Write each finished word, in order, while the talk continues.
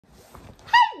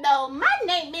So my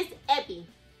name is Ebby,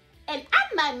 and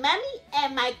I'm my mommy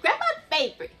and my grandma's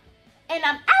favorite. And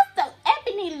I'm also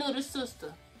Ebony's little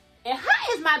sister, and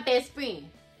her is my best friend.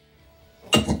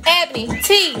 EbonyTvshow.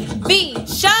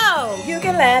 You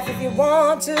can laugh if you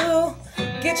want to.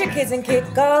 Get your kids and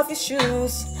kick off your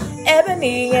shoes.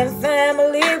 Ebony and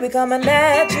family, we coming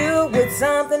at you with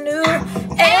something new.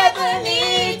 EbonyTvshow.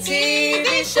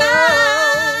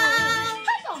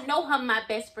 I don't know her my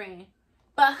best friend,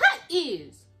 but her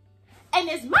is. And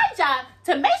it's my job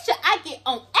to make sure I get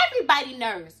on everybody's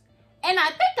nerves. And I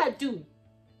think I do.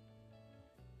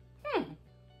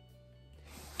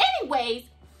 Anyways,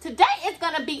 today is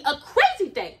going to be a crazy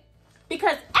day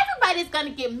because everybody's going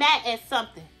to get mad at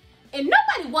something and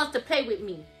nobody wants to play with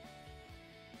me.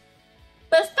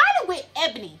 But starting with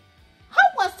Ebony,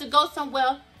 her wants to go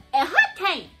somewhere and her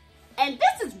can't. And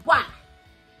this is why.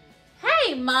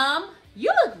 Hey, Mom,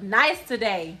 you look nice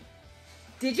today.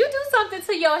 Did you do something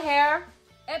to your hair?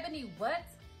 Ebony, what?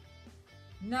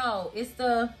 No, it's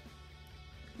the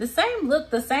same look,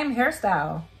 the same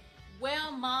hairstyle.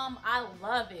 Well, Mom, I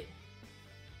love it.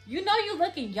 You know you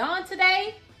looking young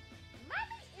today?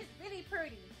 Mommy is really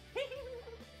pretty.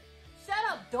 Shut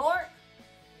up, dork.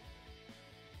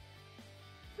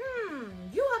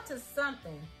 You up to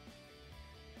something.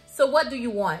 So what do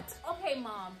you want? Okay,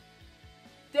 Mom.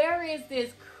 There is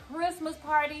this Christmas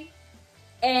party,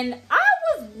 and I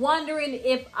was wondering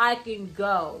if I can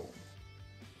go.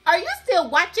 Are you still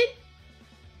watching?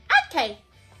 Okay.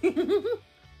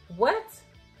 What?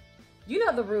 You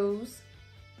know the rules.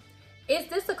 Is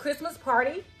this a Christmas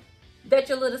party that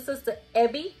your little sister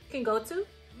Ebby can go to?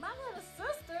 My little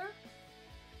sister?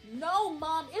 No,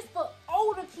 Mom, it's for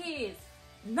older kids,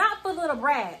 not for little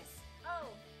brats. Oh,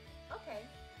 okay.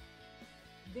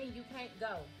 Then you can't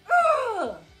go.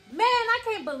 Ugh! Man, I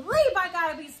can't believe I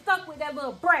gotta be stuck with that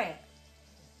little brat.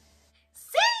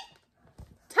 See?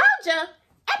 Told ya,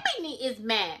 Ebony is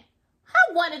mad.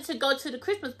 Her wanted to go to the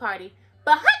Christmas party,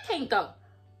 but her can't go.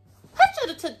 Her should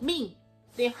have took me.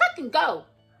 Then her can go.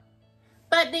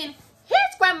 But then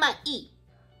here's Grandma E.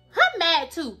 Her mad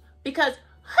too because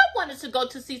her wanted to go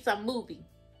to see some movie.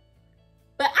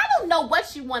 But I don't know what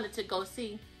she wanted to go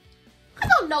see. I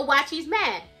don't know why she's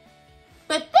mad.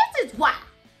 But this is why.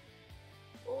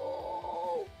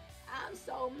 Oh, I'm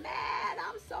so mad.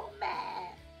 I'm so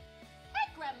mad. Hey,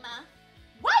 Grandma,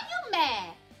 why you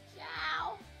mad?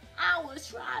 Child, I was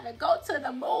trying to go to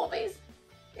the movies.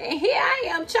 And here I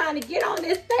am trying to get on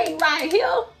this thing right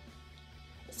here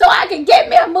so I can get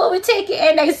me a movie ticket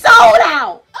and they sold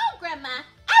out. Oh, Grandma,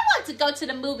 I want to go to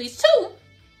the movies too.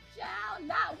 Child,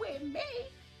 not with me.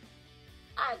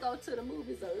 I go to the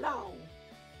movies alone.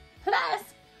 Plus,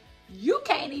 you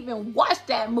can't even watch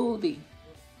that movie.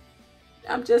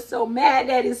 I'm just so mad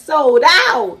that it's sold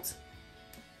out.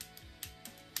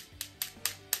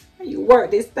 You work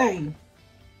this thing.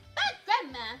 But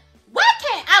Grandma, why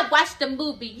can't I watch the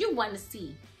movie you want to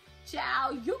see?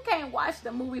 Child, you can't watch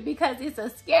the movie because it's a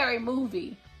scary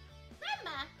movie.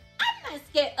 Grandma, I'm not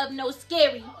scared of no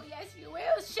scary. Oh, yes, you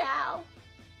is, child.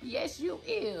 Yes, you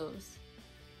is.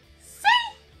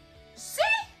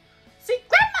 See,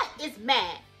 Grandma is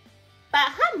mad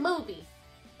about her movie.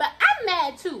 But I'm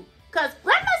mad too, because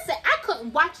Grandma said I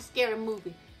couldn't watch a scary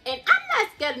movie. And I'm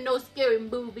not scared of no scary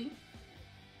movie.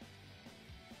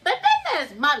 But then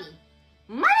there's Mommy.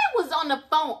 Mommy was on the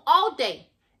phone all day,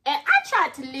 and I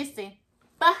tried to listen,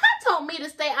 but her told me to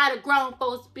stay out of grown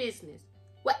folks' business,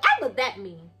 whatever that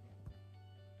means.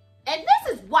 And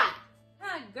this is why.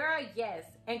 Girl, yes.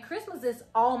 And Christmas is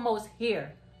almost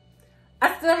here.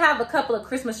 I still have a couple of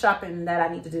Christmas shopping that I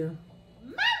need to do.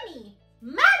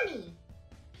 Mommy!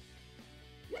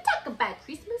 You talk about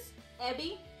Christmas?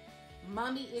 Ebby,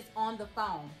 Mommy is on the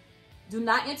phone. Do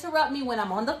not interrupt me when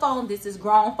I'm on the phone. This is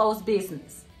grown folks'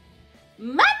 business.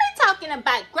 Mommy talking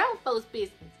about grown folks'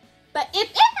 business. But if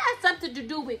it has something to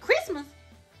do with Christmas,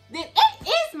 then it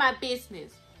is my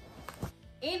business.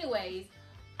 Anyways,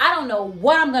 I don't know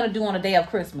what I'm going to do on the day of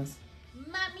Christmas.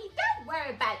 Mommy, don't worry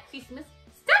about Christmas.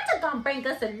 Santa gonna bring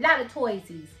us a lot of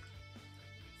toysies.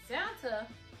 Santa?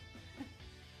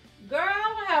 Girl,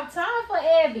 I don't have time for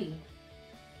Ebby.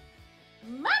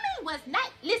 Mommy was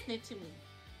not listening to me.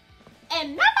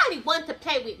 And nobody wanted to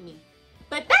play with me.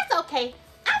 But that's okay.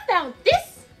 I found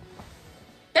this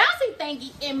bouncing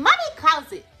thingy in Mommy's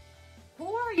closet.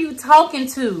 Who are you talking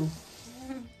to?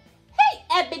 Hey,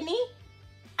 Ebony.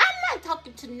 I'm not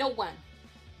talking to no one.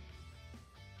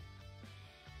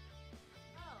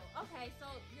 Oh, okay. So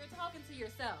you're talking to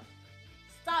yourself.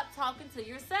 Stop talking to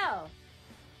yourself.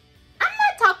 I'm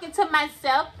not talking to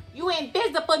myself, you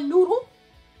invisible noodle.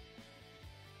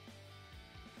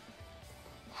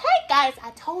 Hey, guys. Guys,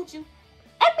 I told you,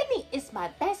 Ebony is my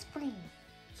best friend.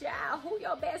 Child, who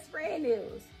your best friend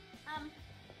is?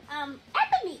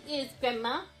 Ebony is,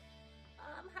 Grandma.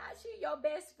 How's she your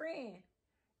best friend?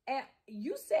 And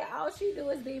you said all she do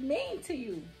is be mean to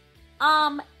you.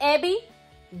 Ebby,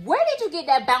 where did you get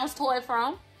that bounce toy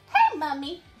from? Hey,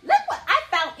 Mommy, look what I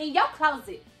found in your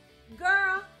closet.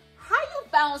 Girl, how you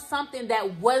found something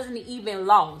that wasn't even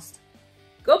lost?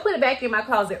 Go put it back in my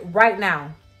closet right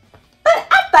now. But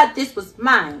I thought this was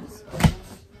mine.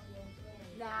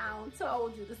 Now, I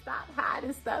told you to stop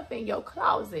hiding stuff in your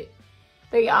closet.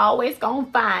 They always gonna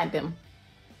find them.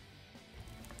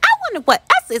 I wonder what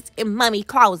else is in Mommy's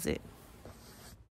closet.